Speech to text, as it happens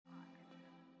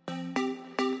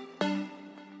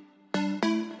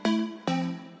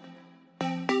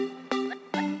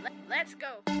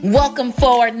Welcome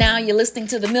forward now. You're listening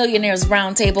to the Millionaires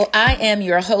Roundtable. I am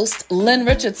your host, Lynn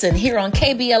Richardson, here on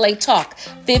KBLA Talk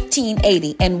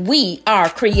 1580. And we are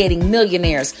creating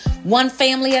millionaires, one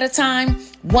family at a time,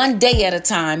 one day at a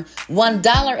time,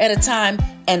 $1 at a time,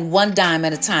 and one dime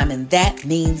at a time. And that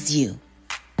means you.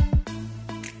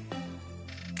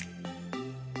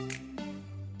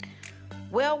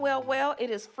 Well, it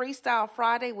is Freestyle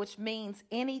Friday, which means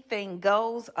anything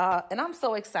goes. And I'm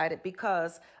so excited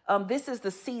because this is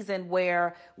the season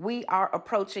where we are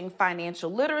approaching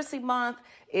Financial Literacy Month.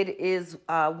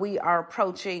 We are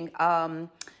approaching,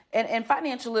 and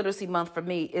Financial Literacy Month for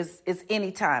me is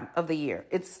any time of the year.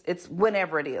 It's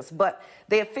whenever it is. But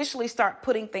they officially start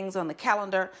putting things on the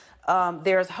calendar.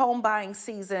 There's home buying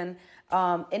season.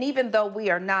 And even though we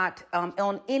are not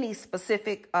on any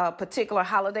specific particular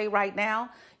holiday right now,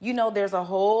 you know, there's a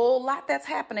whole lot that's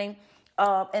happening.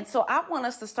 And so I want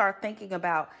us to start thinking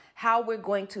about how we're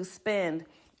going to spend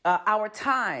our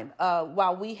time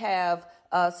while we have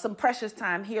some precious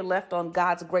time here left on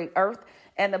God's great earth.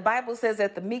 And the Bible says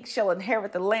that the meek shall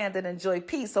inherit the land and enjoy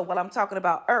peace. So while I'm talking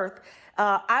about earth,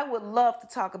 I would love to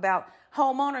talk about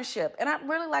home ownership. And I'd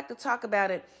really like to talk about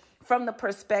it from the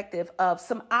perspective of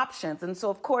some options. And so,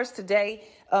 of course, today,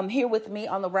 here with me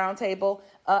on the roundtable,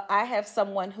 I have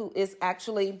someone who is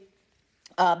actually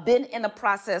been in the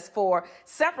process for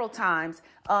several times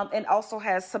and also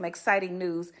has some exciting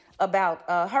news about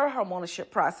her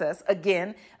homeownership process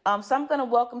again. So I'm going to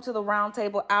welcome to the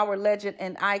roundtable our legend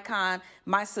and icon,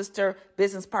 my sister,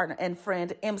 business partner, and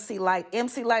friend, MC Lyte.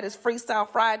 MC Lyte is Freestyle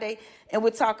Friday, and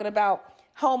we're talking about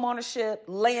home ownership,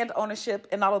 land ownership,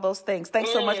 and all of those things.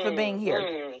 Thanks so much for being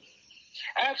here.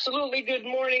 Absolutely. Good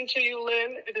morning to you,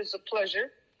 Lynn. It is a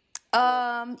pleasure.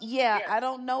 Yeah, I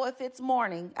don't know if it's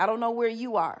morning. I don't know where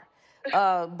you are.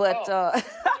 But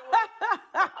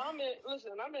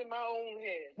I'm in my own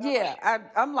head. Yeah,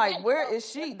 I'm like, where is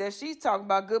she that she's talking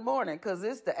about good morning? Because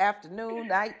it's the afternoon,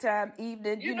 nighttime,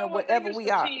 evening, you know whatever we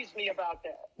are. They used to tease me about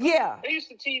that. Yeah. They used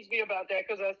to tease me about that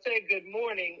because I said good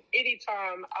morning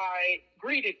anytime I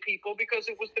greeted people because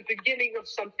it was the beginning of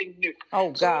something new.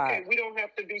 Oh, God. Okay, we don't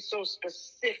have to be so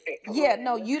specific. Yeah,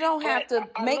 no, you don't have to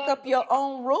make up your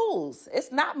own rules.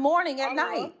 It's not morning at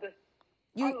night.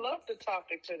 I love the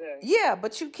topic today. Yeah,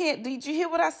 but you can't. Did you hear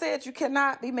what I said? You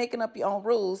cannot be making up your own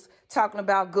rules talking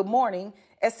about good morning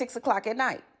at 6 o'clock at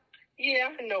night. Yeah,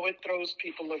 I know it throws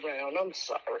people around. I'm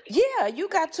sorry. Yeah, you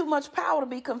got too much power to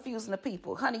be confusing the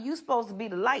people. Honey, you supposed to be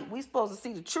the light. We supposed to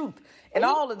see the truth and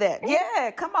all of that.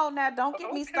 Yeah, come on now. Don't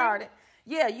get me started.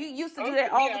 Yeah, you used to do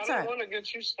that all the time. I don't want to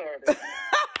get you started.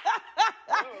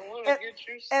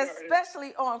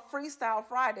 Especially on Freestyle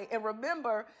Friday. And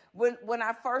remember, when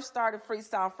I first started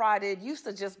Freestyle Friday, it used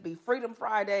to just be Freedom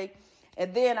Friday.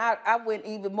 And then I went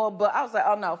even more, but I was like,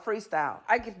 oh no, freestyle.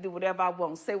 I get to do whatever I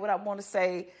want, say what I want to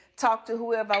say, talk to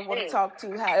whoever I want to talk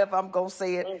to, however I'm going to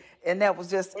say it. And that was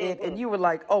just it. And you were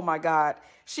like, oh my God,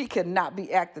 she cannot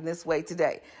be acting this way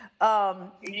today.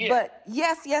 But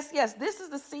yes, this is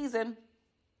the season.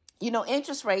 You know,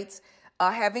 interest rates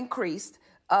have increased,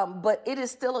 but it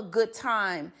is still a good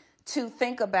time to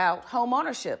think about home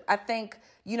ownership. I think,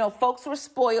 you know, folks were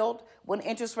spoiled when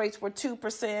interest rates were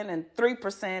 2% and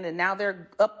 3%, and now they're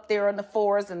up there in the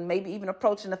 4s and maybe even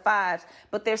approaching the 5s,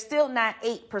 but they're still not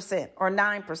 8% or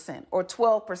 9% or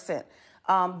 12%.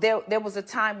 There was a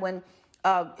time when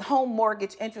home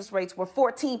mortgage interest rates were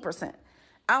 14%.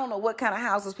 I don't know what kind of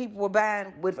houses people were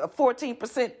buying with a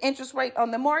 14% interest rate on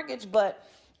the mortgage, but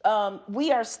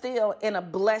we are still in a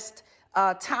blessed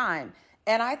time.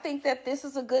 And I think that this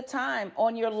is a good time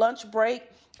on your lunch break,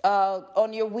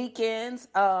 on your weekends,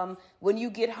 when you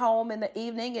get home in the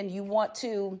evening and you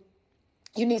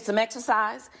need some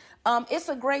exercise. It's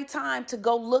a great time to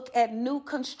go look at new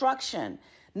construction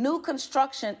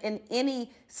in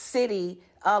any city.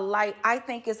 Like I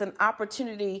think is an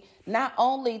opportunity not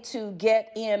only to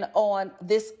get in on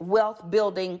this wealth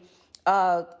building,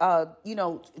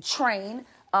 train.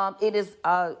 It is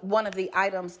one of the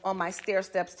items on my stair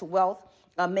steps to wealth,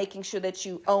 making sure that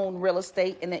you own real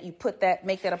estate and that you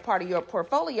make that a part of your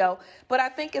portfolio. But I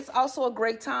think it's also a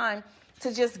great time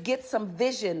to just get some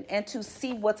vision and to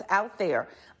see what's out there.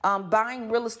 Buying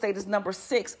real estate is number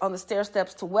 6 on the stair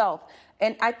steps to wealth.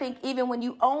 And I think even when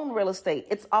you own real estate,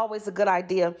 it's always a good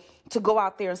idea to go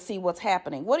out there and see what's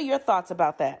happening. What are your thoughts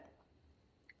about that?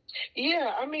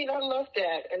 Yeah, I mean, I love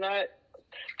that. And the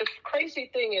crazy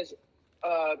thing is,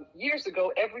 years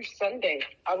ago, every Sunday,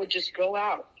 I would just go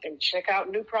out and check out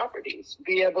new properties,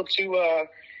 be able to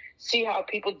see how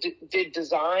people did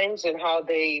designs and how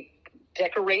they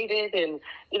decorated, and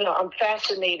I'm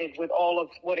fascinated with all of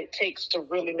what it takes to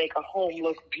really make a home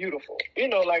look beautiful,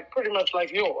 like pretty much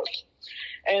like yours.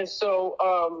 And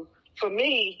so for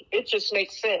me, it just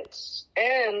makes sense.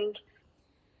 And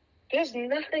there's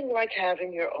nothing like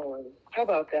having your own. How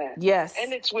about that? Yes.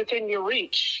 And it's within your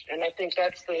reach. And I think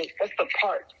that's the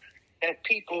part that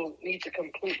people need to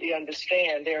completely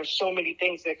understand. There are so many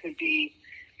things that could be,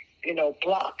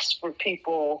 blocks for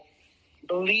people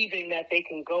believing that they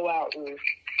can go out and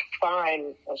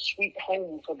find a sweet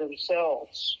home for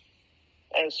themselves.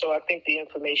 And so I think the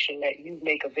information that you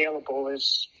make available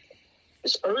is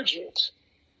urgent.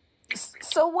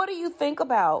 So what do you think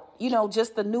about,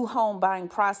 just the new home buying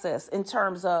process in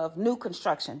terms of new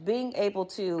construction, being able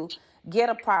to get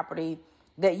a property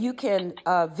that you can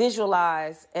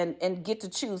visualize and get to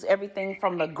choose everything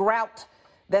from the grout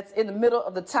that's in the middle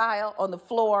of the tile on the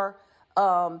floor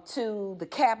to the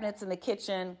cabinets in the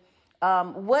kitchen?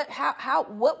 What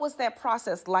was that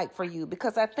process like for you?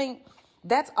 Because I think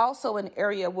that's also an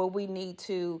area where we need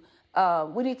to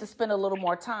spend a little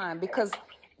more time, because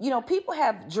people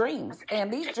have dreams,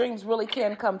 and these dreams really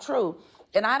can come true.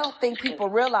 And I don't think people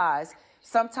realize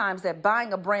sometimes that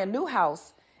buying a brand new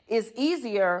house is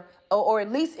easier, or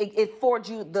at least it affords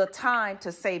you the time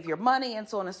to save your money and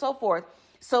so on and so forth.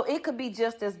 So it could be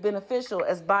just as beneficial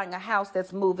as buying a house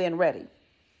that's move-in ready.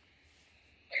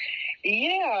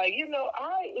 Yeah,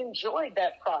 I enjoyed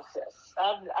that process.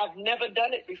 I've never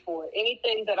done it before.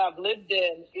 Anything that I've lived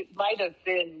in, it might have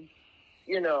been,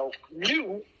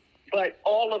 new, but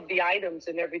all of the items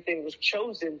and everything was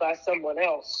chosen by someone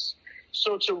else.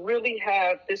 So to really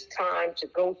have this time to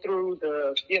go through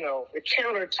the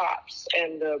countertops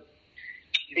and the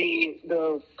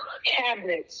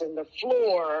cabinets and the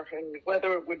floor, and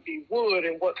whether it would be wood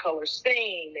and what color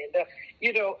stain, and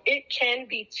it can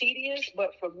be tedious,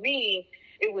 but for me,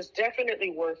 it was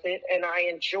definitely worth it. And I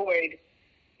enjoyed,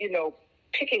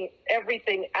 picking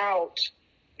everything out,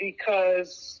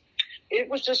 because it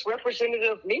was just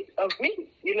representative of me.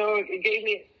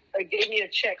 It gave me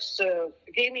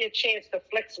a chance to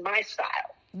flex my style.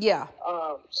 Yeah.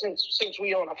 Since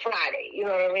we on a Friday, you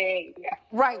know what I mean? Yeah.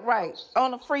 Right.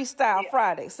 On a Freestyle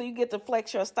Friday. So you get to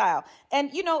flex your style.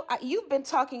 And, you've been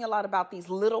talking a lot about these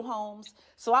little homes.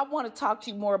 So I want to talk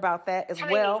to you more about that as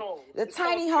well. Homes. The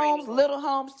tiny homes, little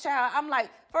homes, child. I'm like,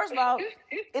 first of all,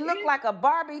 it looked like a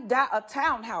a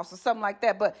townhouse or something like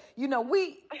that. But,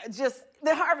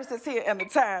 the harvest is here and the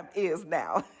time is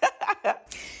now.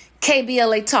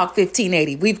 KBLA Talk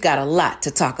 1580. We've got a lot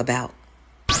to talk about.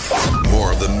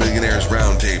 More of the Millionaires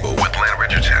Roundtable with Lynn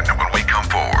Richardson when we come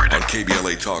forward on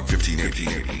KBLA Talk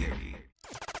 1580.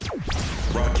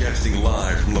 Broadcasting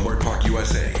live from Leimert Park,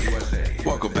 USA.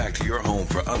 Welcome back to your home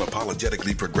for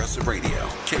unapologetically progressive radio,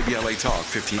 KBLA Talk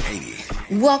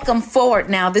 1580. Welcome forward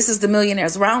now. This is the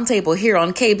Millionaires Roundtable here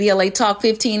on KBLA Talk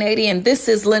 1580, and this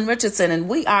is Lynn Richardson, and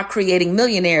we are creating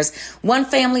millionaires one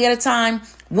family at a time,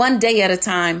 one day at a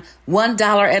time, $1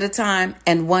 at a time,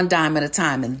 and one dime at a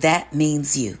time, and that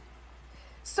means you.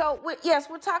 So, yes,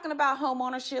 we're talking about home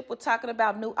ownership. We're talking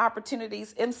about new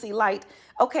opportunities. MC Lyte.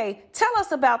 Okay, tell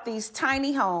us about these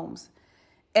tiny homes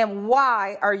and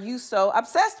why are you so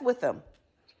obsessed with them?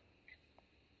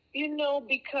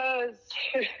 Because...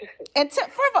 And first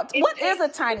of all, what is a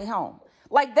tiny home?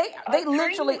 Like they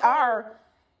literally are...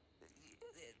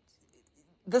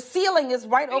 The ceiling is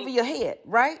right over your head,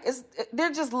 right?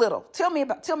 They're just little. Tell me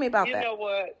about that. You know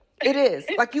what? It is.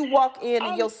 Like you walk in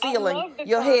and your ceiling,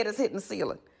 your head is hitting the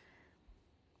ceiling.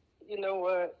 You know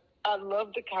what? I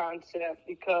love the concept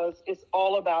because it's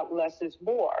all about less is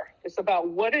more. It's about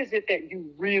what is it that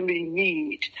you really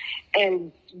need,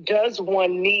 and does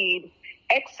one need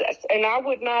excess? And I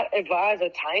would not advise a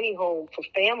tiny home for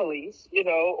families,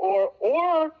 or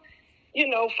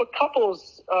for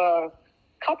couples.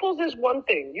 Couples is one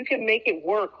thing. You can make it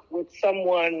work with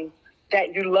someone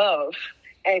that you love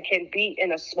and can be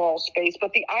in a small space.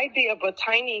 But the idea of a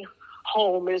tiny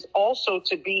home is also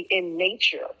to be in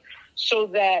nature, so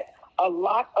that a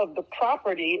lot of the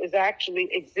property is actually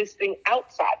existing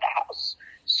outside the house.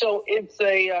 So it's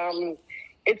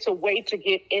a way to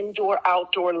get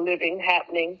indoor-outdoor living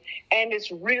happening. And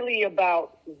it's really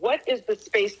about what is the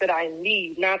space that I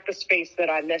need, not the space that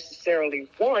I necessarily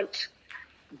want.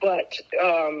 But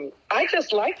I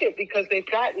just like it because they've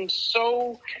gotten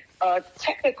so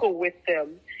technical with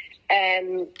them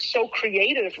and so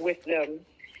creative with them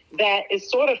that it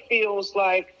sort of feels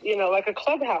like, like a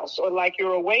clubhouse, or like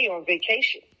you're away on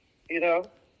vacation,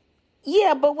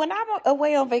 Yeah, but when I'm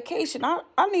away on vacation,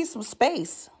 I need some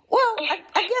space. Well, I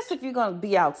guess if you're going to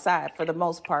be outside for the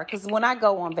most part, because when I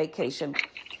go on vacation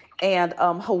and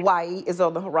Hawaii is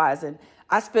on the horizon,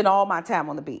 I spend all my time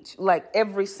on the beach, like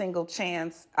every single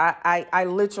chance. I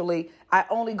literally, I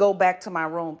only go back to my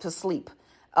room to sleep.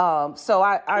 So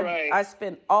I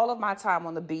spend all of my time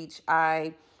on the beach.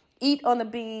 I eat on the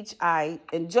beach. I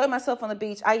enjoy myself on the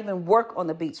beach. I even work on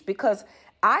the beach because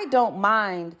I don't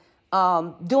mind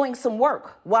doing some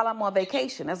work while I'm on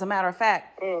vacation. As a matter of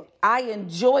fact, I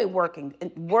enjoy working.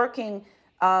 Working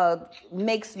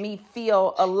makes me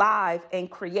feel alive and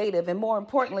creative. And more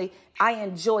importantly, I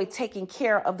enjoy taking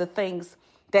care of the things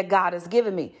that God has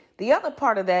given me. The other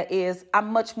part of that is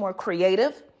I'm much more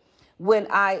creative when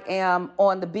I am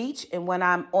on the beach and when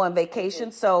I'm on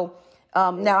vacation. So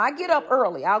now I get up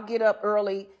early. I'll get up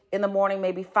early in the morning,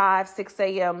 maybe 5, 6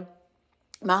 a.m.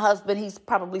 My husband, he's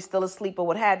probably still asleep or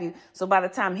what have you. So by the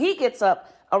time he gets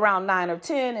up around 9 or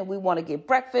 10 and we want to get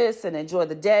breakfast and enjoy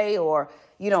the day or,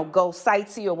 go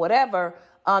sightsee or whatever,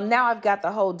 now I've got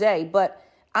the whole day. But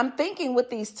I'm thinking with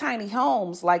these tiny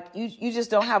homes, like you just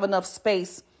don't have enough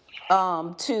space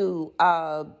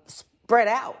to spread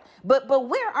out. But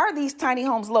where are these tiny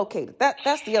homes located?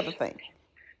 That's the other thing.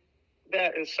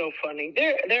 That is so funny.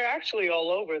 They're actually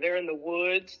all over. They're in the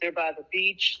woods. They're by the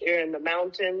beach. They're in the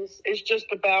mountains. It's just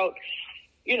about,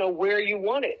 where you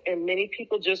want it. And many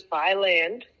people just buy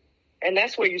land, and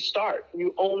that's where you start.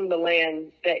 You own the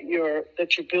land that you're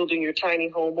building your tiny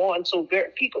home on. So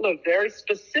people are very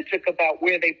specific about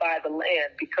where they buy the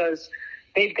land because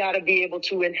they've got to be able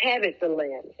to inhabit the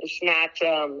land. It's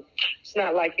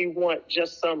not like you want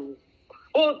just some.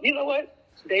 Well, you know what?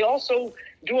 They also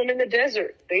do them in the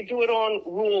desert. They do it on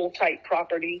rural type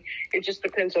property. It just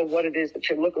depends on what it is that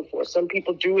you're looking for. Some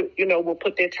people do it, will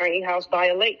put their tiny house by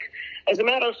a lake. As a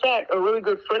matter of fact, a really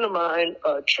good friend of mine,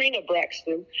 Trina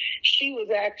Braxton, she was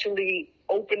actually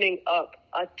opening up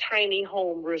a tiny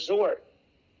home resort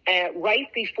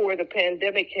right before the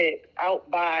pandemic hit out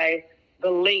by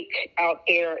the lake out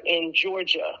there in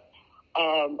Georgia,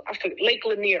 Lake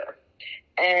Lanier.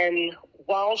 And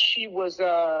while she was,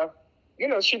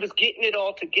 she was getting it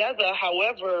all together.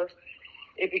 However,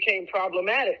 it became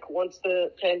problematic once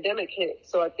the pandemic hit.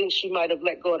 So I think she might have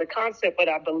let go of the concept, but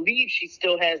I believe she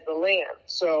still has the land.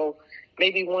 So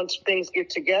maybe once things get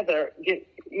together,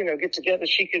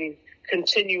 she can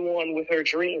continue on with her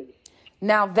dream.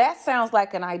 Now that sounds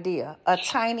like an idea, a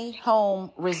tiny home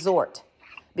resort.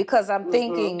 Because I'm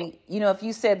thinking, if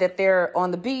you said that they're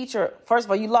on the beach, or first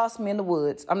of all, you lost me in the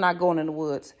woods. I'm not going in the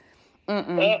woods.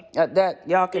 That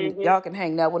y'all can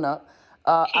hang that one up.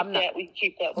 We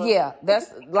keep that one. Yeah,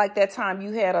 that's like that time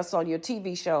you had us on your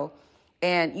TV show,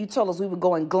 and you told us we were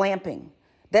going glamping.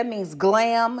 That means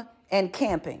glam and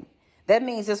camping. That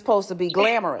means it's supposed to be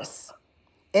glamorous,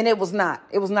 and it was not.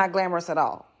 It was not glamorous at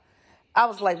all. I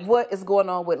was like, what is going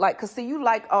on with cause see, you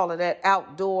like all of that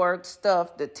outdoor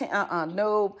stuff.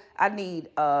 No, I need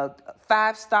a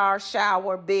 5-star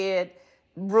shower, bed,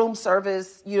 room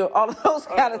service, all of those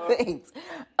kind of things.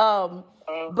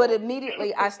 But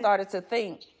immediately I started to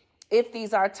think, if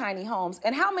these are tiny homes,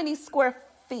 and how many square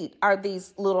feet are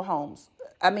these little homes?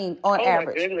 I mean, on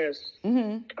average. Oh my goodness.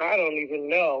 I don't even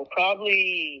know.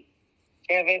 Probably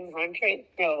 700,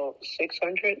 no,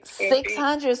 600.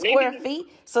 600 square feet?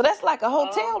 So that's like a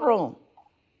hotel room.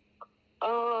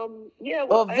 Yeah.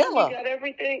 Well, a villa. You got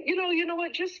everything. You know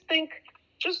what? Just think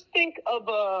of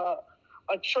a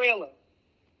trailer.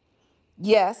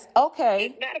 Yes.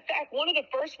 Okay. Matter of fact, one of the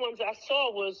first ones I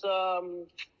saw was,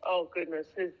 oh goodness,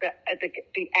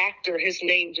 the actor, his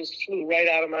name just flew right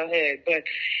out of my head. But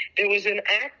there was an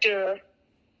actor,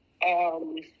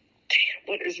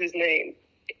 what is his name?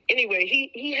 Anyway,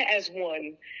 he has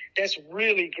one that's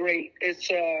really great. It's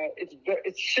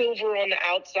silver on the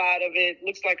outside of it.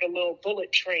 Looks like a little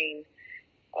bullet train.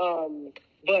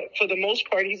 But for the most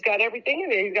part, he's got everything in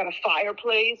there. He's got a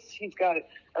fireplace. He's got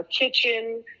a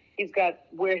kitchen. He's got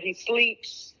where he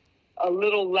sleeps, a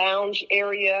little lounge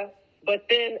area. But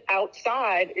then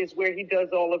outside is where he does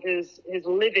all of his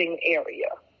living area.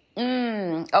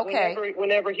 Okay.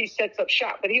 Whenever he sets up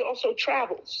shop, but he also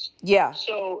travels. Yeah.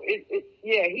 So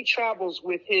he travels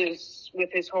with his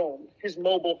home, his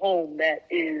mobile home that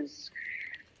is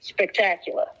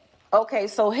spectacular. Okay,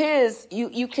 so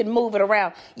you can move it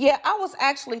around. Yeah, I was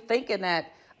actually thinking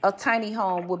that a tiny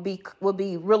home would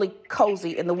be really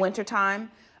cozy in the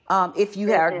wintertime, if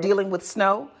you are dealing with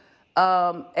snow.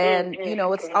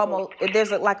 It's almost,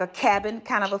 there's like a cabin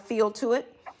kind of a feel to it.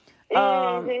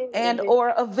 Or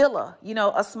a villa,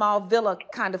 a small villa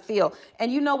kind of feel.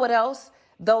 And you know what else?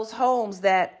 Those homes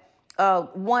that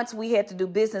once we had to do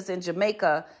business in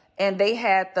Jamaica, and they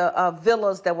had the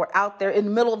villas that were out there in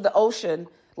the middle of the ocean,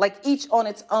 like each on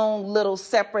its own little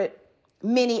separate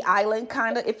mini island,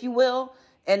 kind of, if you will.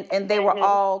 and they were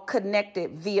all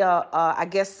connected via, I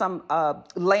guess, some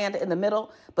land in the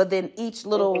middle, but then each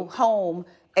little home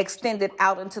extended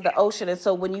out into the ocean. And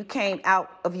so when you came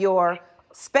out of your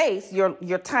space,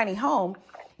 your tiny home,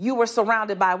 you were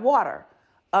surrounded by water.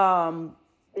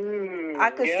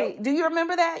 I could see. Do you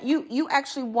remember that? You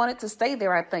actually wanted to stay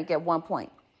there, I think, at one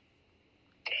point.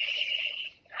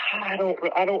 I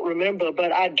don't remember,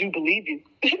 but I do believe you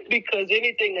because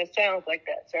anything that sounds like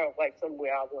that sounds like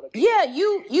somewhere I want to be. Yeah,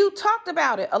 you talked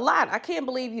about it a lot. I can't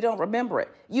believe you don't remember it.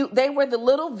 They were the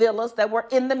little villas that were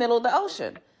in the middle of the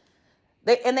ocean.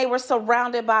 They were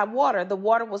surrounded by water. The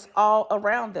water was all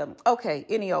around them. Okay,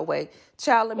 any old way.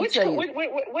 Child, let me tell you. What it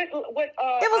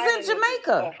was in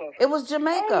Jamaica. It was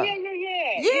Jamaica. Oh,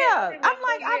 yeah. Yeah. I'm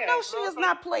like, I know she is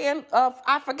not playing,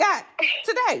 I forgot,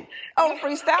 today on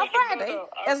Freestyle Friday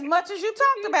as much as you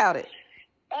talked about it.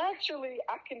 Actually,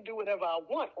 I can do whatever I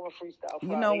want on Freestyle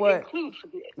Friday. You know what? Include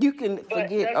forget. You can forget.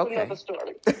 That's okay. Another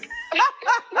story.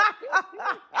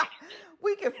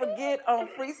 We can forget on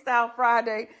Freestyle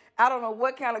Friday. I don't know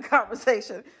what kind of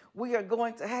conversation we are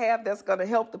going to have that's going to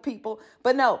help the people.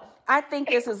 But no, I think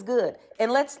this is good.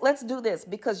 And let's do this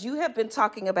because you have been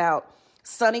talking about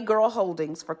Sunny Girl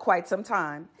Holdings for quite some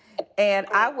time. And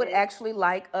I would actually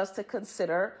like us to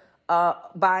consider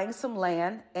buying some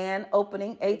land and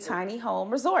opening a tiny home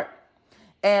resort.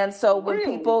 And so when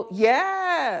people,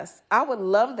 yes, I would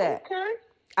love that. Okay.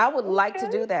 I would like to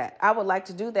do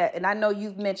that. And I know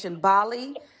you've mentioned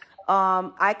Bali.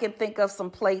 I can think of some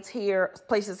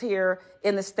places here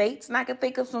in the States, and I can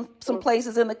think of some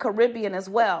places in the Caribbean as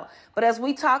well. But as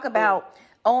we talk about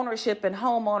ownership and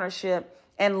home ownership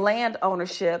and land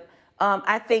ownership,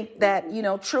 I think that,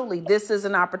 truly this is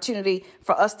an opportunity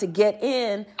for us to get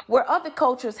in where other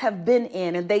cultures have been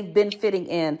in and they've been fitting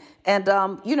in. And,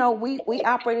 we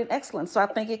operate in excellence. So I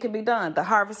think it can be done. The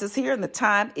harvest is here and the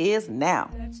time is now.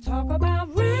 Let's talk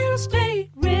about real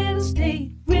estate, real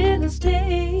estate, real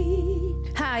estate.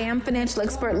 Hi, I'm financial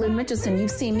expert Lynn Richardson.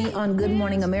 You've seen me on Good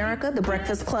Morning America, The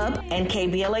Breakfast Club, And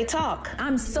KBLA Talk.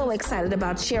 I'm so excited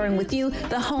about sharing with you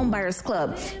the Home Buyers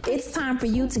Club. It's time for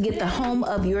you to get the home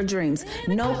of your dreams.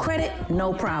 No credit,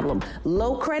 no problem.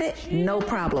 Low credit, no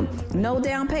problem. No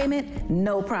down payment,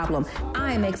 no problem.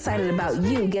 I am excited about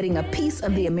you getting a piece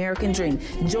of the American dream.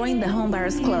 Join the Home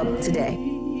Buyers Club today.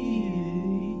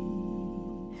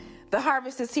 The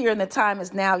harvest is here and the time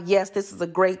is now. Yes, this is a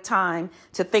great time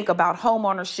to think about home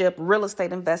ownership, real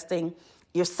estate investing,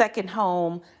 your second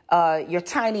home, your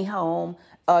tiny home,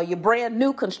 your brand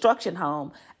new construction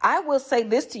home. I will say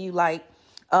this to you, Lyte.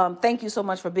 Thank you so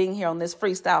much for being here on this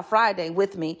Freestyle Friday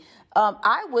with me.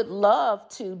 I would love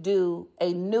to do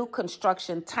a new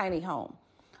construction tiny home.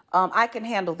 I can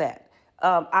handle that.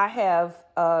 I have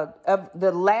of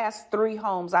the last 3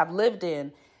 homes I've lived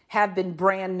in have been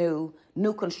brand new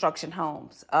construction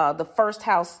homes. The first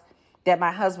house that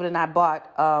my husband and I bought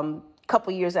a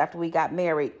couple years after we got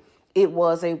married, it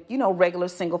was a regular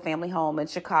single family home in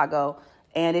Chicago,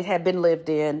 and it had been lived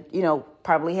in,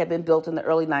 probably had been built in the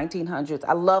early 1900s.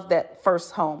 I love that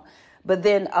first home. But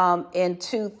then in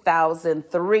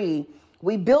 2003,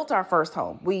 we built our first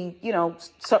home. We,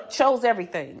 chose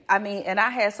everything. I mean, and I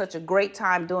had such a great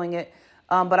time doing it.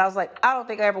 But I was like, I don't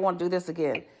think I ever want to do this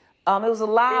again. It was a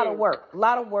lot of work, a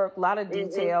lot of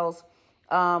details,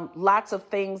 lots of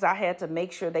things I had to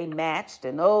make sure they matched,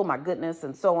 and oh my goodness,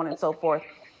 and so on and so forth.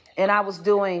 And I was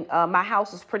doing, my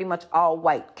house was pretty much all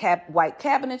white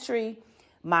cabinetry.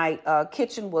 My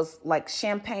kitchen was like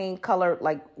champagne colored,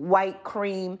 like white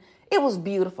cream. It was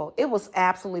beautiful. It was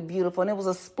absolutely beautiful. And it was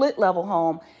a split level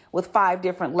home with 5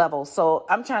 different levels. So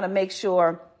I'm trying to make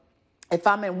sure if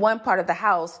I'm in one part of the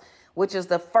house, which is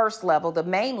the first level, the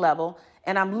main level,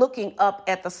 and I'm looking up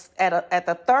at the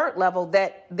third level,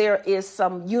 that there is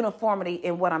some uniformity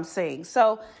in what I'm seeing.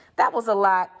 So that was a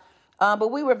lot. But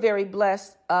we were very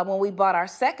blessed when we bought our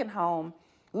second home.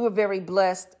 We were very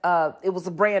blessed. It was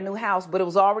a brand new house, but it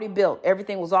was already built.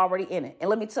 Everything was already in it. And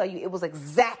let me tell you, it was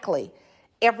exactly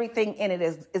everything in it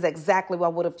is exactly what I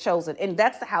would have chosen. And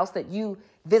that's the house that you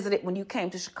visited when you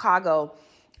came to Chicago,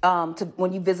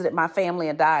 when you visited my family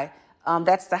and I.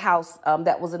 That's the house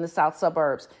that was in the south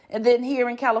suburbs. And then here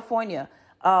in California,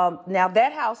 now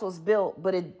that house was built,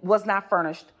 but it was not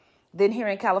furnished. Then here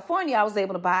in California, I was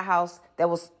able to buy a house that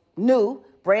was new,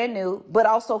 brand new, but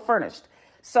also furnished.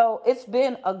 So it's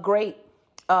been a great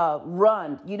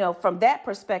run, from that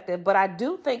perspective. But I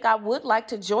do think I would like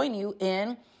to join you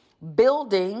in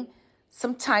building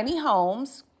some tiny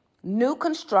homes, new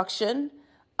construction.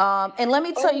 And let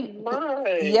me tell you,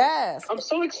 yes. I'm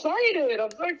so excited.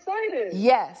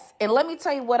 Yes. And let me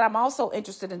tell you what I'm also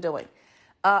interested in doing.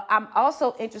 I'm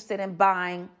also interested in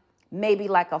buying maybe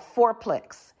like a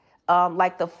fourplex,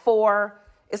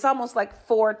 it's almost like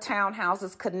 4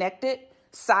 townhouses connected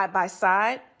side by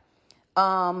side.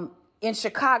 In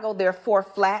Chicago, there are 4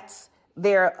 flats.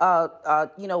 They're,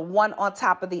 one on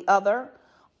top of the other,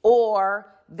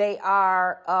 or they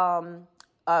are,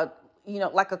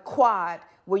 like a quad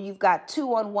where you've got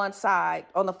 2 on one side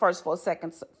on the first floor,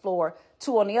 second floor,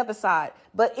 2 on the other side.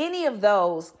 But any of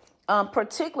those,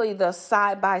 particularly the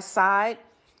side by side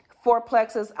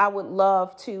fourplexes, I would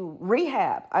love to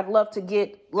rehab. I'd love to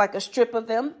get like a strip of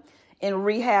them and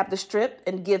rehab the strip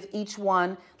and give each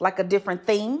one like a different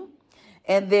theme,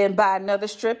 and then buy another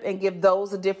strip and give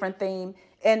those a different theme,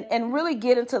 and really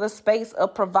get into the space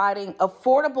of providing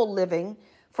affordable living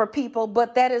for people,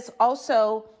 but that has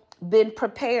also been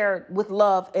prepared with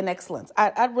love and excellence.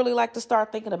 I'd really like to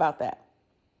start thinking about that.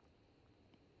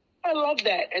 I love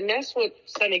that. And that's what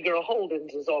Sunny Girl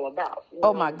Holdings is all about.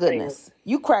 Oh, my goodness.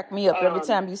 You crack me up every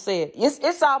time you say it.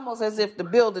 It's almost as if the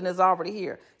building is already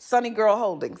here. Sunny Girl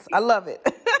Holdings. I love it.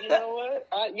 You know what?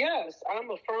 Yes, I'm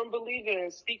a firm believer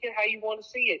in speaking how you want to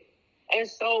see it. And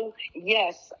so,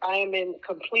 yes, I am in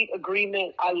complete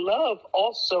agreement. I love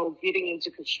also getting into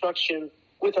construction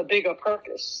with a bigger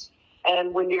purpose.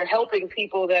 And when you're helping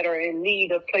people that are in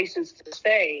need of places to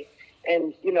stay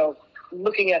and,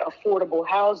 looking at affordable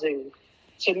housing,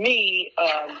 to me,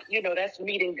 that's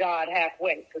meeting God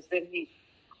halfway, because then he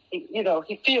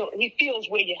feels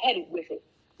where you're headed with it.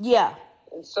 Yeah.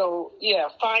 And so,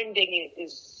 finding it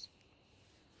is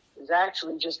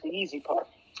actually just the easy part.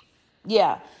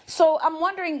 Yeah. So I'm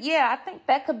wondering, I think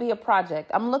that could be a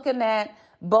project. I'm looking at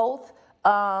both,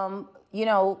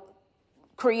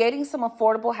 creating some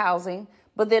affordable housing,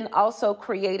 but then also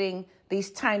creating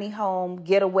these tiny home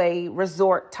getaway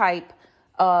resort type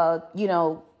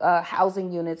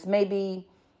housing units, maybe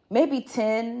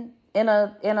 10 in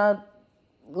a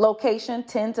location,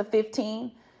 10 to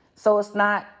 15. So it's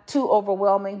not too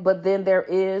overwhelming, but then there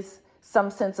is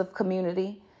some sense of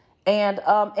community. And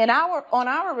on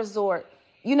our resort,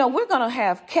 we're going to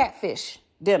have catfish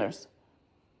dinners.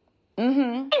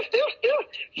 Mm-hmm.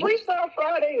 Freestyle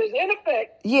Friday is in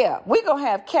effect. Yeah, we're going to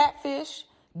have catfish,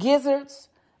 gizzards,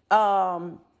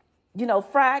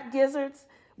 fried gizzards.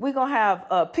 We're going to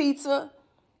have pizza.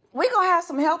 We're going to have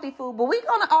some healthy food, but we're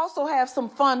going to also have some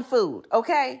fun food,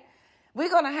 okay? We're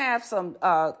going to have some,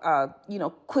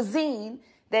 cuisine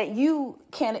that you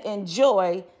can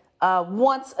enjoy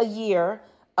once a year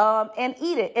and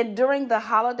eat it. And during the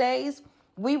holidays,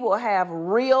 we will have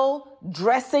real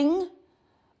dressing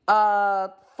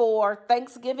for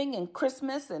Thanksgiving and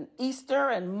Christmas and Easter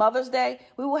and Mother's Day.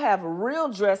 We will have real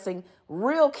dressing,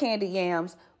 real candy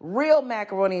yams, real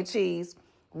macaroni and cheese,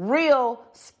 real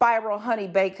spiral honey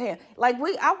baked ham. I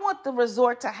want the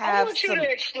resort to have. I want you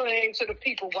to explain to the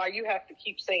people why you have to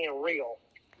keep saying real.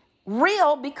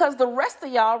 Real, because the rest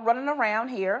of y'all running around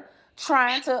here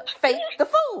trying to fake the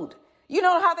food. You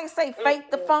know how they say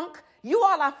fake the funk? You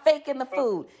all are faking the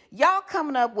food. Y'all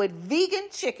coming up with vegan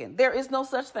chicken. There is no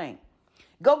such thing.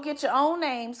 Go get your own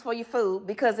names for your food,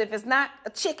 because if it's not a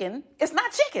chicken, it's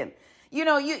not chicken. You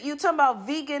talking about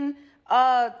vegan,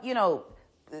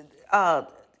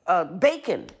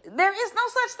 bacon. There is no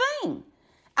such thing.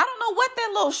 I don't know what that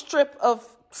little strip of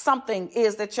something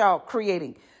is that y'all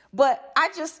creating, but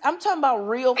I'm talking about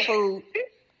real food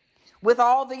with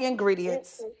all the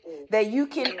ingredients that you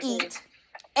can eat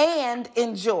and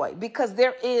enjoy, because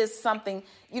there is something,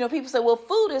 people say, well,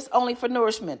 food is only for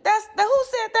nourishment. Who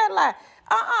said that lie?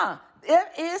 There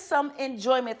is some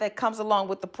enjoyment that comes along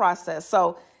with the process.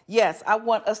 So yes, I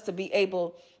want us to be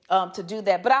able to do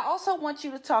that. But I also want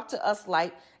you to talk to us,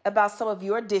 Lyte, about some of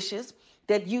your dishes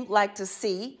that you'd like to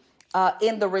see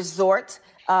in the resort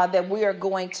that we are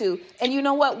going to. And you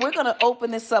know what? We're going to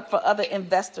open this up for other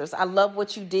investors. I love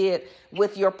what you did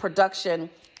with your production,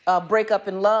 Break Up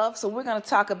in Love. So we're going to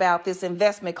talk about this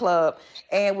investment club,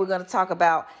 and we're going to talk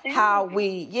about how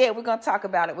we're going to talk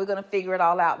about it. We're going to figure it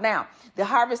all out. Now, the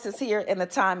harvest is here and the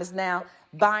time is now.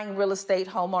 Buying real estate,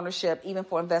 home ownership, even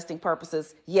for investing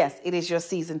purposes. Yes, it is your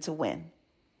season to win.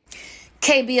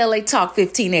 KBLA Talk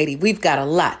 1580. We've got a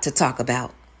lot to talk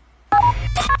about.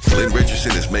 Lynn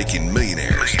Richardson is making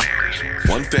millionaires.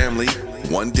 One family,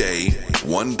 one day,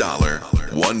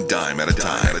 $1, one dime at a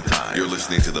time. You're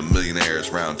listening to the Millionaires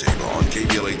Roundtable on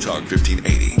KBLA Talk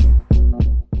 1580.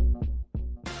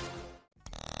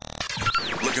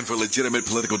 Looking for legitimate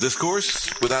political discourse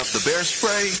without the bear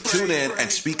spray? Tune in and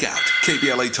speak out.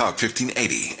 KBLA Talk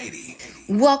 1580.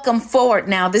 Welcome forward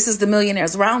now. This is the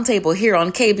Millionaires Roundtable here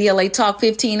on KBLA Talk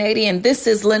 1580, and this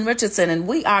is Lynn Richardson, and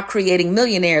we are creating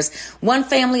millionaires one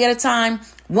family at a time,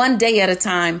 1 day at a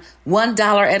time, $1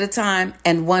 at a time,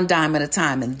 and $1 dime at a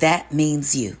time. And that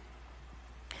means you.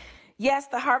 Yes,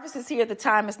 the harvest is here. The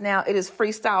time is now. It is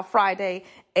Freestyle Friday.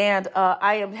 And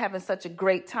I am having such a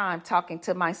great time talking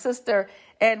to my sister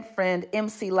and friend,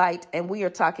 MC Lyte. And we are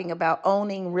talking about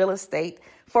owning real estate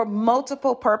for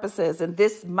multiple purposes. And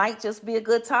this might just be a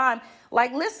good time.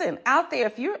 Like, listen, out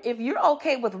there, if you're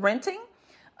okay with renting,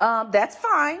 that's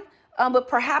fine. But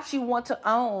perhaps you want to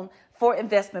own for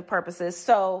investment purposes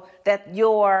so that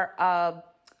your,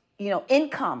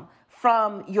 income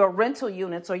from your rental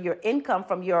units or your income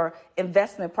from your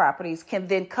investment properties can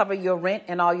then cover your rent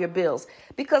and all your bills.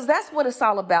 Because that's what it's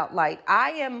all about, Lyte.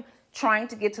 I am trying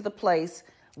to get to the place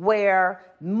where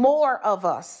more of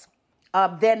us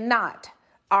than not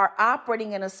are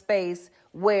operating in a space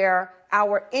where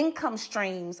our income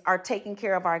streams are taking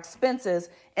care of our expenses,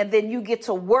 and then you get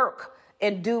to work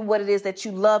and do what it is that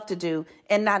you love to do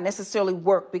and not necessarily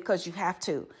work because you have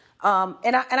to.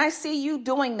 And I see you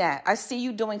doing that. I see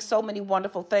you doing so many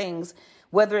wonderful things,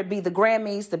 whether it be the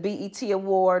Grammys, the BET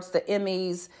Awards, the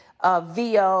Emmys,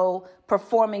 VO,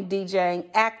 performing, DJing,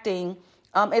 acting.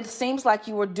 It seems like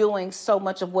you were doing so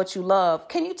much of what you love.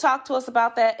 Can you talk to us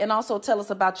about that? And also tell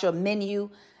us about your menu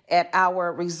at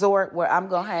our resort where I'm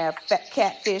going to have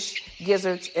catfish,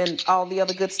 gizzards, and all the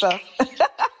other good stuff.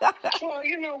 Well,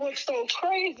 you know what's so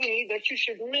crazy that you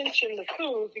should mention the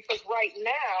food, because right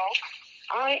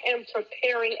now I am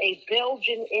preparing a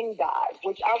Belgian endive,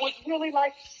 which I would really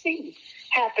like to see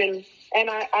happen. And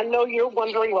I know you're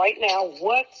wondering right now,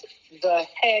 what the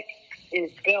heck is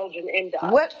Belgian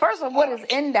endive? First of all, what is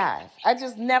endive? I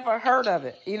just never heard of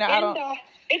it. You know, endive, I don't.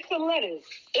 It's a lettuce.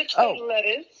 It's a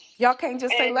lettuce. Y'all can't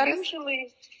just say lettuce?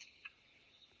 Usually,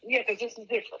 yeah, because this is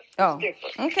different. Oh, it's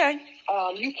different. Okay.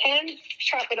 You can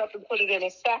chop it up and put it in a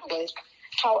salad.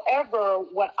 However,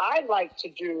 what I like to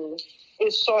do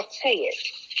is saute it.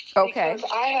 Okay. Because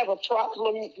I have a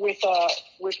problem with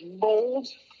mold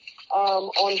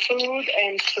on food,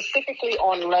 and specifically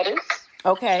on lettuce.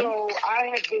 Okay. So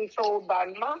I have been told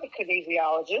by my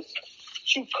kinesiologist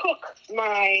to cook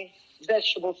my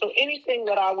vegetables. So anything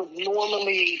that I would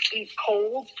normally eat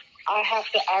cold, I have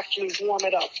to actually warm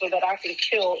it up so that I can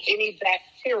kill any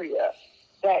bacteria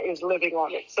that is living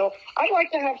on it. So I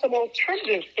like to have some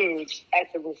alternative foods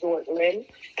at the resort, Lynn.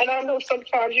 And I know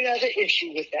sometimes you have an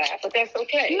issue with that, but that's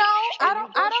okay. No, I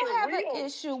don't have an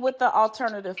issue with the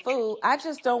alternative food. I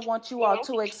just don't want you all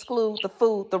to exclude the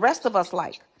food the rest of us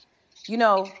like. You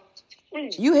know,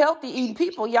 you healthy eating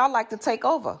people, y'all like to take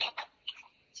over.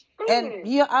 And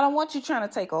I don't want you trying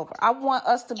to take over. I want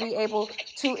us to be able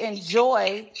to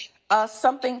enjoy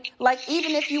something like,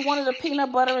 even if you wanted a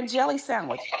peanut butter and jelly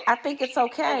sandwich, I think it's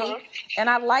okay. And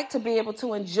I like to be able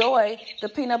to enjoy the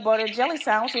peanut butter and jelly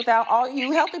sandwich without all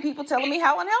you healthy people telling me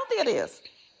how unhealthy it is.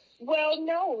 Well,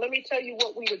 no, let me tell you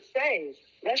what we would say.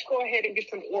 Let's go ahead and get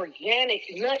some organic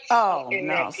nuts. Oh,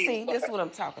 no. See, this is what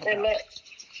I'm talking about.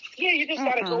 You just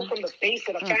got to go from the base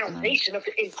of the foundation of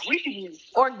the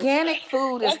ingredients. Organic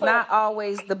food is not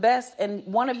always the best. And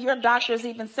one of your doctors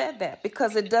even said that,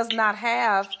 because it does not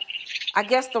have, I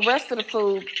guess the rest of the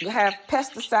food have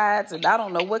pesticides and I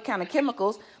don't know what kind of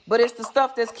chemicals, but it's the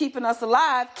stuff that's keeping us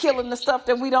alive, killing the stuff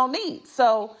that we don't need.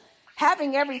 So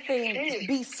having everything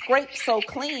be scraped so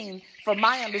clean, from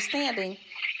my understanding,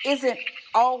 isn't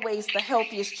always the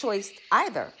healthiest choice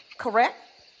either, correct?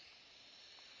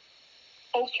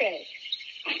 Okay.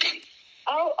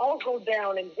 I'll go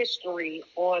down in history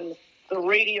on the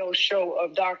radio show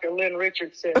of Dr. Lynn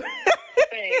Richardson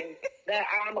saying that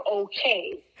I'm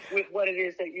okay with what it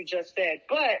is that you just said.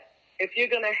 But if you're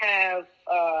going to have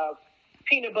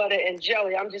peanut butter and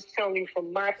jelly, I'm just telling you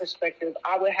from my perspective,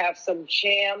 I would have some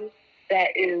jam that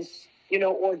is,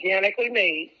 organically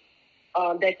made,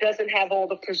 that doesn't have all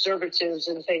the preservatives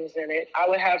and things in it. I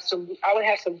would have some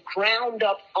ground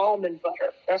up almond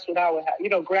butter. That's what I would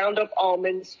have. Ground up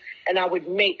almonds, and I would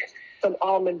make some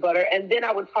almond butter, and then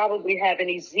I would probably have an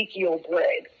Ezekiel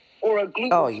bread or a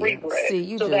gluten-free bread.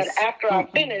 See, that after I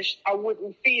finished, I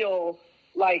wouldn't feel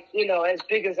like, as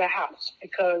big as a house,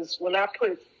 because when I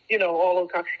put, all those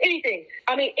kinds,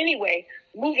 anyway,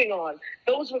 moving on.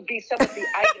 Those would be some of the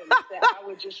items that I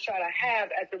would just try to have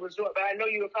at the resort. But I know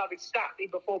you would probably stop me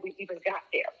before we even got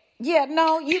there. Yeah,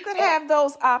 no, you could have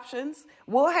those options.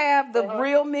 We'll have the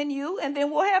real menu, and then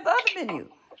we'll have the other menu.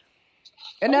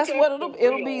 And that's what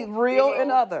it'll be, real and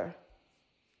other.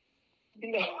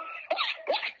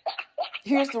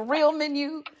 Here's the real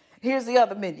menu. Here's the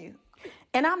other menu.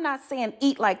 And I'm not saying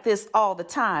eat like this all the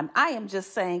time. I am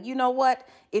just saying, you know what?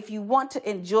 If you want to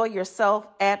enjoy yourself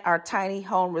at our tiny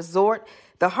home resort,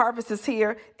 the harvest is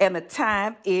here and the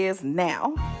time is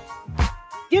now.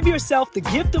 Give yourself the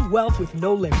gift of wealth with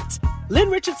no limits. Lynn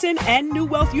Richardson and New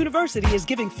Wealth University is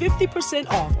giving 50%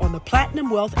 off on the Platinum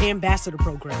Wealth Ambassador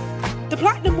Program. The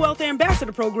Platinum Wealth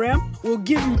Ambassador Program will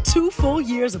give you 2 full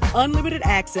years of unlimited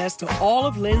access to all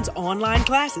of Lynn's online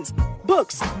classes,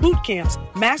 books, boot camps,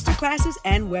 master classes,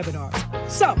 and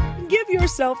webinars. So, give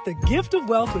yourself the gift of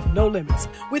wealth with no limits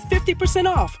with 50%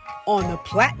 off on the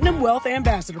Platinum Wealth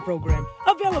Ambassador Program,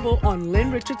 available on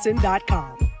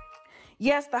lynnrichardson.com.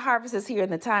 Yes, the harvest is here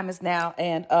and the time is now.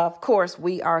 And of course,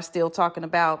 we are still talking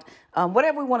about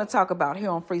whatever we want to talk about here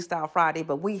on Freestyle Friday.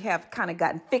 But we have kind of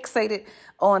gotten fixated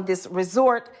on this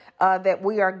resort that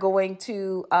we are going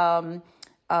to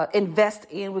invest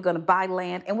in. We're going to buy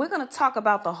land, and we're going to talk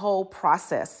about the whole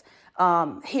process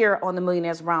here on the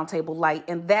Millionaires Roundtable Lyte.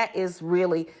 And that is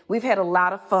really, we've had a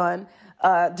lot of fun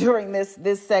during this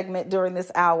segment, during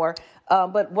this hour.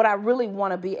 But what I really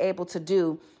want to be able to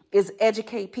do is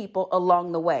educate people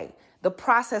along the way. The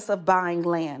process of buying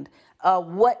land.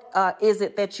 What is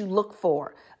it that you look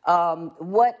for?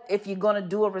 What if you're going to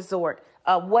do a resort?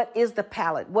 What is the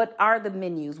palette? What are the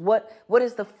menus? What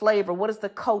is the flavor? What is the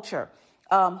culture?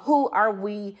 Who are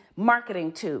we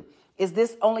marketing to? Is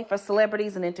this only for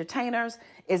celebrities and entertainers?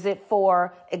 Is it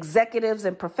for executives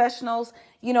and professionals?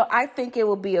 You know, I think it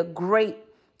would be a great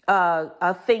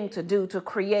thing to do to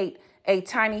create a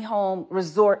tiny home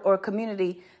resort or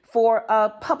community for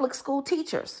public school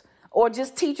teachers or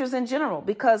just teachers in general,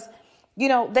 because, you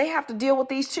know, they have to deal with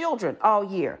these children all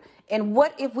year. And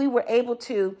what if we were able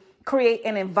to create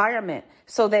an environment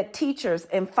so that teachers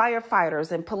and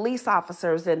firefighters and police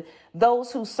officers and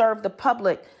those who serve the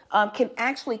public can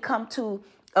actually come to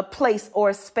a place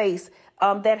or a space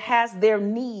that has their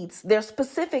needs, their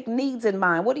specific needs in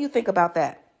mind? What do you think about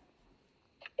that?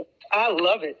 I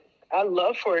love it. I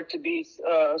love for it to be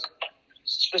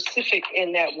specific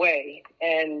in that way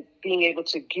and being able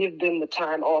to give them the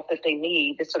time off that they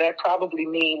need. So that probably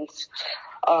means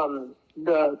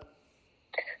the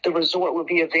resort will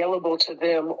be available to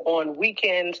them on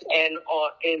weekends and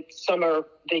in summer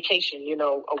vacation, you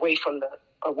know, away from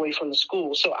the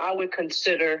school. So I would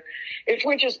consider, if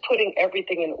we're just putting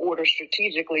everything in order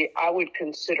strategically, I would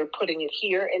consider putting it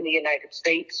here in the United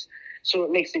States, so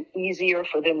it makes it easier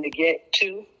for them to get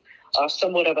to,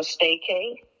 somewhat of a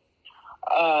staycay.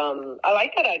 I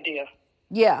like that idea.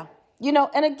 Yeah. You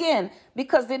know, and again,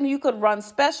 because then you could run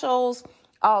specials.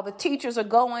 The teachers are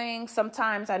going.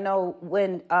 Sometimes I know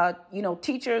when,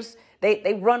 teachers,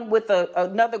 they run with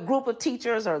another group of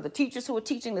teachers, or the teachers who are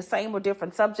teaching the same or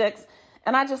different subjects.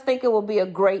 And I just think it will be a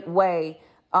great way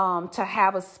to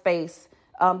have a space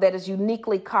that is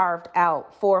uniquely carved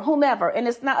out for whomever. And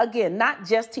it's not, again, not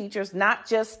just teachers, not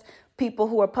just people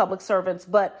who are public servants,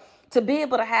 but to be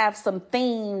able to have some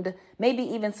themed, maybe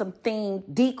even some themed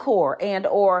decor and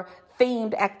or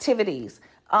themed activities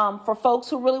for folks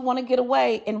who really want to get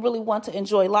away and really want to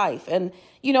enjoy life. And,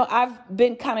 you know, I've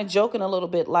been kind of joking a little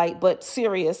bit, light, but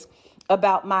serious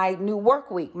about my new work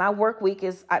week. My work week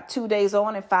is 2 days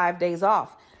on and 5 days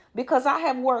off, because I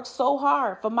have worked so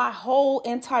hard for my whole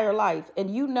entire life.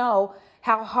 And you know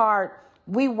how hard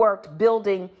we worked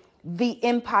building the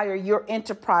empire, your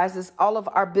enterprises, all of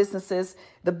our businesses,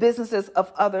 the businesses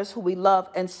of others who we love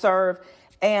and serve.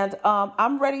 And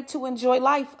I'm ready to enjoy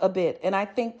life a bit. And I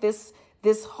think this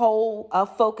whole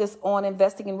focus on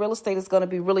investing in real estate is going to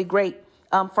be really great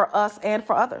for us and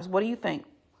for others. What do you think?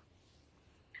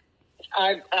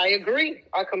 I agree.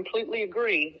 I completely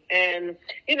agree. And,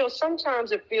 you know,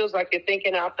 sometimes it feels like you're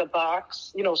thinking out the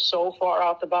box, you know, so far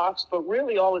out the box, but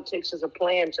really all it takes is a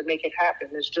plan to make it happen.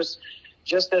 It's just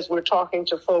as we're talking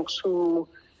to folks who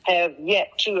have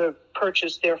yet to have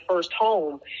purchased their first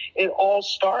home, it all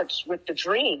starts with the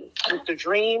dream,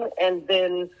 and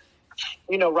then,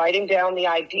 you know, writing down the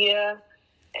idea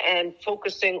and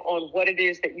focusing on what it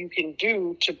is that you can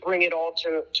do to bring it all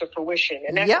to fruition.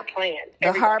 And that's a plan.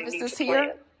 The harvest is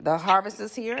here. The harvest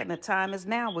is here, and the time is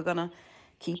now. We're going to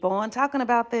keep on talking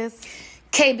about this.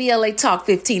 KBLA Talk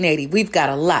 1580. We've got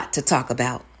a lot to talk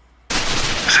about.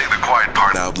 Say the quiet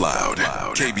part out loud.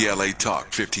 KBLA Talk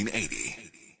 1580.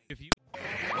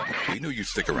 We knew you'd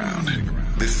stick around.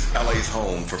 This is LA's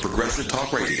home for progressive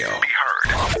talk radio. Be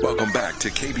heard. Welcome back to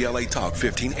KBLA Talk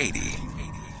 1580.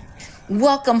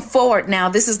 Welcome forward now.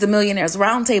 This is the Millionaires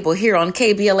Roundtable here on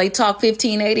KBLA Talk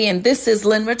 1580, and this is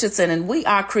Lynn Richardson, and we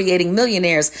are creating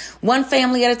millionaires one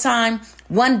family at a time,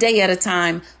 one day at a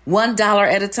time, $1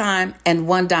 at a time, and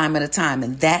one dime at a time,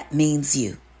 and that means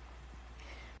you.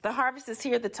 The harvest is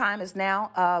here. The time is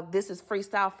now. This is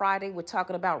Freestyle Friday. We're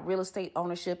talking about real estate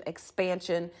ownership,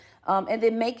 expansion, and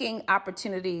then making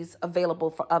opportunities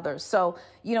available for others. So,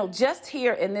 you know, just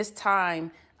here in this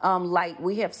time Lyte,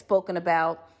 we have spoken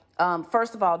about,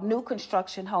 first of all, new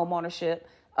construction home ownership.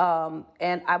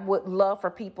 And I would love for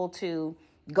people to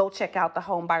go check out the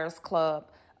Home Buyers Club.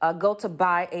 Go to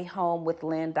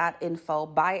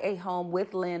buyahomewithlynn.info,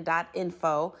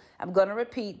 buyahomewithlynn.info. I'm going to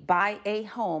repeat,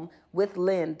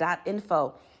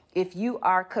 buyahomewithlynn.info. If you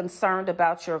are concerned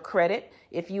about your credit,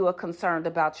 if you are concerned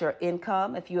about your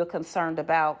income, if you are concerned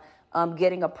about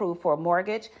getting approved for a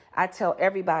mortgage, I tell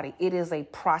everybody it is a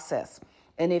process.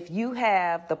 And if you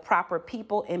have the proper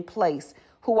people in place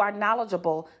who are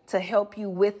knowledgeable to help you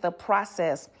with the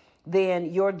process,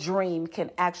 then your dream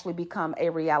can actually become a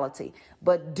reality.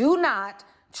 But do not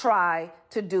try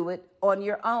to do it on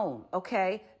your own,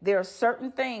 okay? There are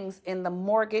certain things in the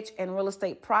mortgage and real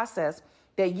estate process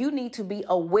that you need to be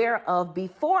aware of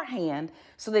beforehand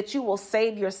so that you will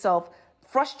save yourself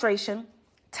frustration,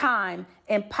 time,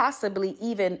 and possibly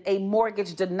even a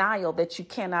mortgage denial that you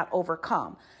cannot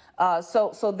overcome.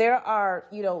 So there are,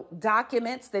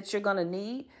 documents that you're going to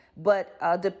need, but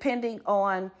depending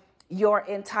on your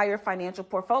entire financial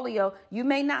portfolio, you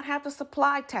may not have to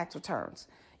supply tax returns.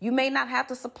 You may not have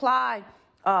to supply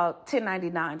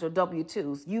 1099s or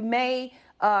W-2s. You may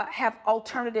have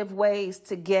alternative ways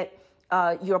to get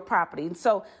your property. And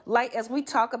so, like, as we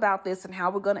talk about this and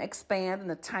how we're going to expand in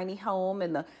the tiny home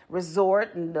and the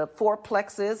resort and the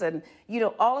fourplexes and,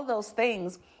 all of those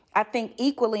things, I think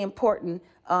equally important,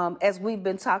 as we've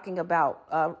been talking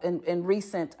about in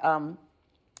recent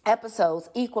episodes,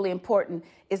 equally important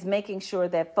is making sure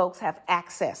that folks have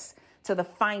access to the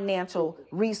financial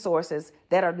resources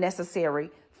that are necessary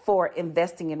for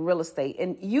investing in real estate.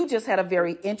 And you just had a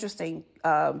very interesting,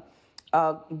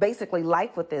 basically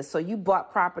life with this. So you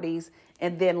bought properties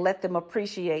and then let them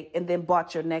appreciate and then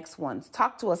bought your next ones.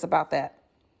 Talk to us about that.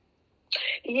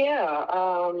 Yeah.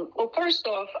 Well, first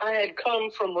off, I had come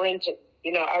from renting.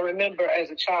 I remember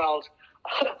as a child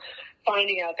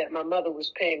finding out that my mother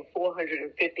was paying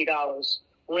 $450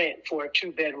 rent for a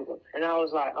 2-bedroom. And I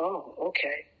was like, oh,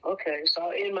 okay.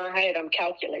 So in my head, I'm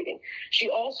calculating. She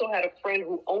also had a friend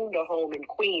who owned a home in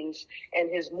Queens,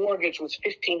 and his mortgage was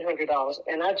 $1,500.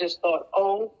 And I just thought,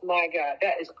 oh, my God,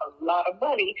 that is a lot of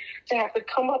money to have to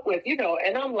come up with,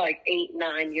 and I'm like 8,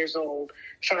 9 years old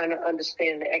trying to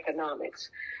understand the economics.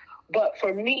 But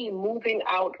for me, moving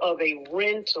out of a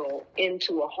rental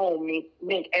into a home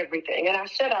meant everything. And I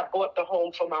said I bought the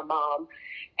home for my mom.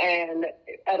 And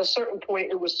at a certain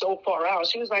point, it was so far out.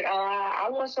 She was like, I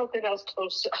want something else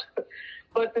closer.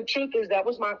 But the truth is that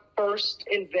was my first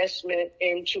investment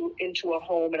into a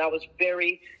home. And I was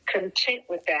very content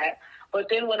with that. But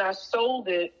then when I sold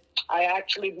it, I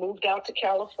actually moved out to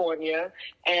California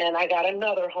and I got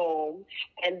another home.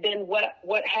 And then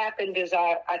what happened is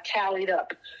I tallied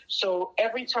up. So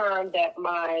every time that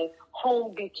my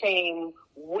home became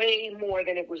way more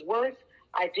than it was worth,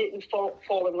 I didn't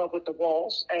fall in love with the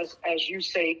walls. As you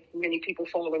say, many people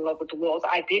fall in love with the walls.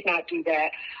 I did not do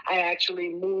that. I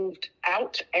actually moved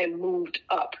out and moved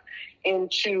up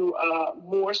into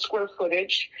more square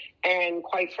footage and,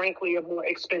 quite frankly, a more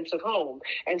expensive home.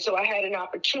 And so I had an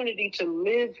opportunity to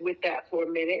live with that for a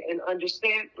minute and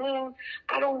understand,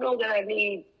 I don't know that I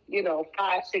need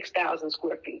 5,000-6,000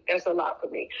 square feet. That's a lot for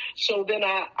me. So then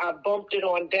I bumped it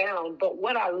on down. But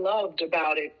what I loved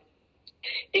about it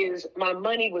is my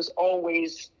money was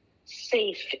always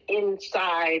safe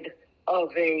inside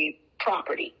of a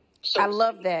property. So I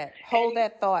love that. Hold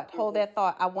that thought.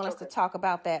 I want us to talk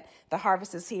about that. The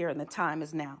harvest is here and the time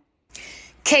is now.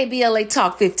 KBLA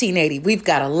Talk 1580. We've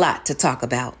got a lot to talk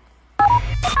about.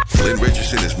 Lynn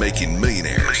Richardson is making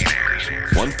millionaires.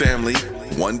 One family,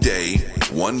 one day,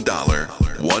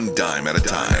 $1, one dime at a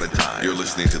time. You're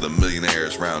listening to the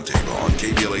Millionaires Roundtable on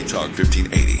KBLA Talk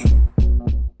 1580.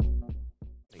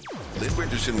 Lynn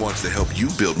Richardson wants to help you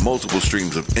build multiple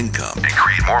streams of income and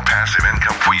create more passive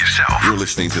income for yourself. You're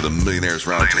listening to the Millionaires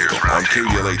Roundtable on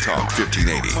KBLA Talk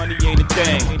 1580. Money ain't a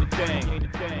thing.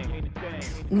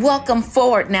 Welcome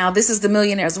forward now. This is the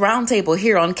Millionaires Roundtable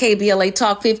here on KBLA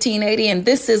Talk 1580, and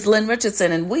this is Lynn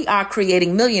Richardson, and we are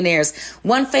creating millionaires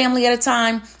one family at a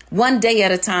time, one day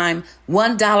at a time,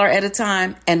 $1 at a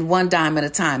time, and one dime at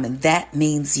a time, and that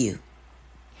means you.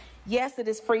 Yes, it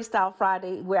is Freestyle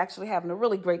Friday. We're actually having a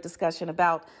really great discussion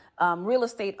about real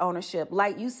estate ownership.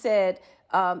 Like you said,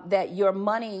 that your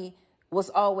money was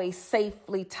always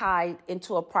safely tied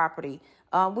into a property.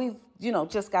 We've,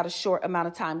 just got a short amount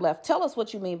of time left. Tell us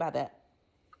what you mean by that.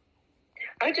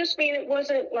 I just mean it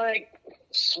wasn't like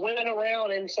swimming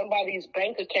around in somebody's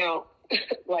bank account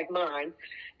like mine.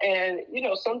 And,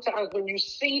 sometimes when you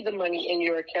see the money in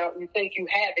your account, you think you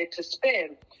have it to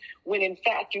spend, when in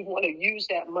fact you want to use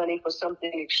that money for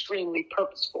something extremely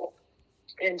purposeful.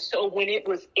 And so when it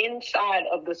was inside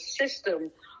of the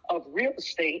system of real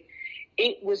estate,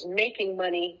 it was making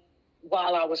money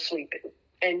while I was sleeping.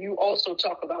 And you also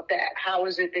talk about that. How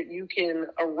is it that you can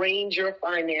arrange your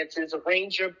finances,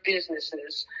 arrange your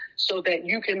businesses so that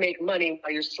you can make money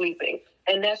while you're sleeping?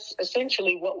 And that's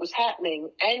essentially what was happening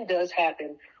and does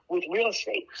happen with real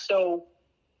estate. So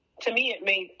to me, it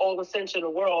made all the sense in the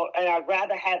world. And I'd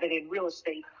rather have it in real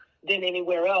estate than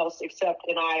anywhere else except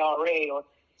an IRA or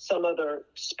some other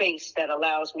space that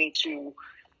allows me to,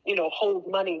 hold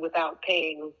money without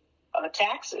paying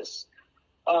taxes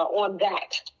on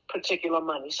that particular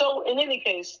money. So in any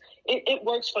case, it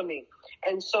works for me.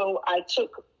 And so I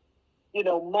took,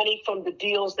 money from the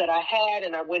deals that I had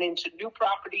and I went into new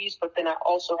properties, but then I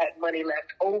also had money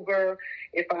left over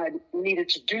if I needed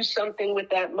to do something with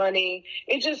that money.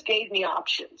 It just gave me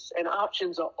options, and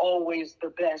options are always the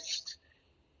best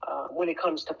when it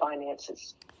comes to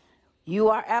finances. You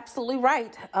are absolutely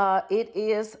right. It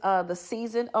is the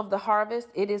season of the harvest.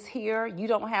 It is here. You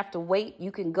don't have to wait.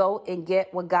 You can go and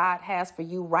get what God has for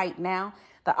you right now.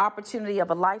 The opportunity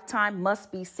of a lifetime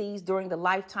must be seized during the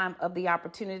lifetime of the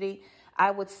opportunity.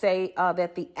 I would say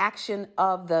that the action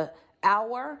of the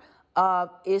hour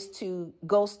is to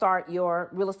go start your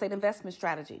real estate investment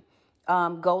strategy.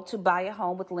 Go to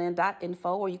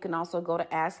buyahomewithlynn.info, or you can also go to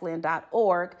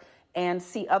asklynn.org and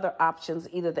see other options,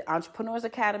 either the Entrepreneurs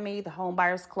Academy, the Home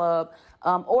Buyers Club,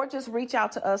 or just reach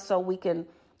out to us so we can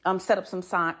set up some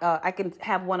time. I can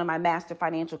have one of my master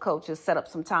financial coaches set up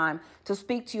some time to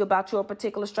speak to you about your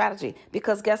particular strategy.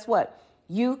 Because guess what?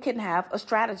 You can have a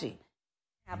strategy.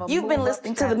 You've been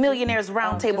listening to the Millionaires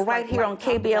Roundtable right here on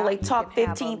KBLA Talk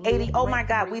 1580. Oh my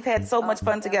God, we've had so much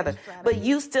fun together. But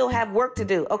you still have work to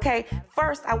do, okay?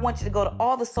 First, I want you to go to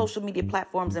all the social media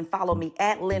platforms and follow me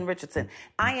at Lynn Richardson.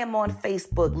 I am on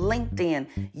Facebook, LinkedIn,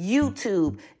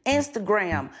 YouTube,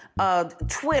 Instagram,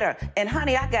 Twitter, and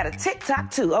honey, I got a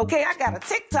TikTok too, okay? I got a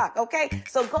TikTok, okay?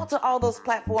 So go to all those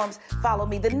platforms, follow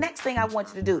me. The next thing I want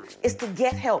you to do is to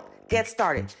get help. Get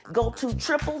started. Go to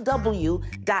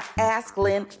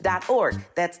www.asklynn.org.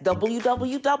 That's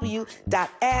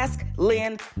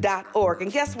www.asklynn.org.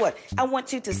 And guess what? I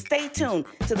want you to stay tuned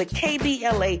to the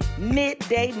KBLA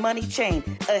Midday Money Chain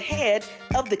ahead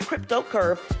of the crypto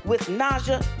curve with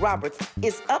Naja Roberts.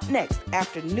 It's up next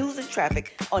after news and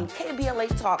traffic on KBLA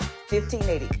Talk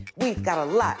 1580. We've got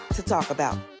a lot to talk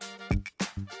about.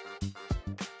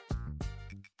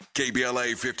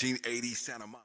 KBLA 1580 Santa Monica.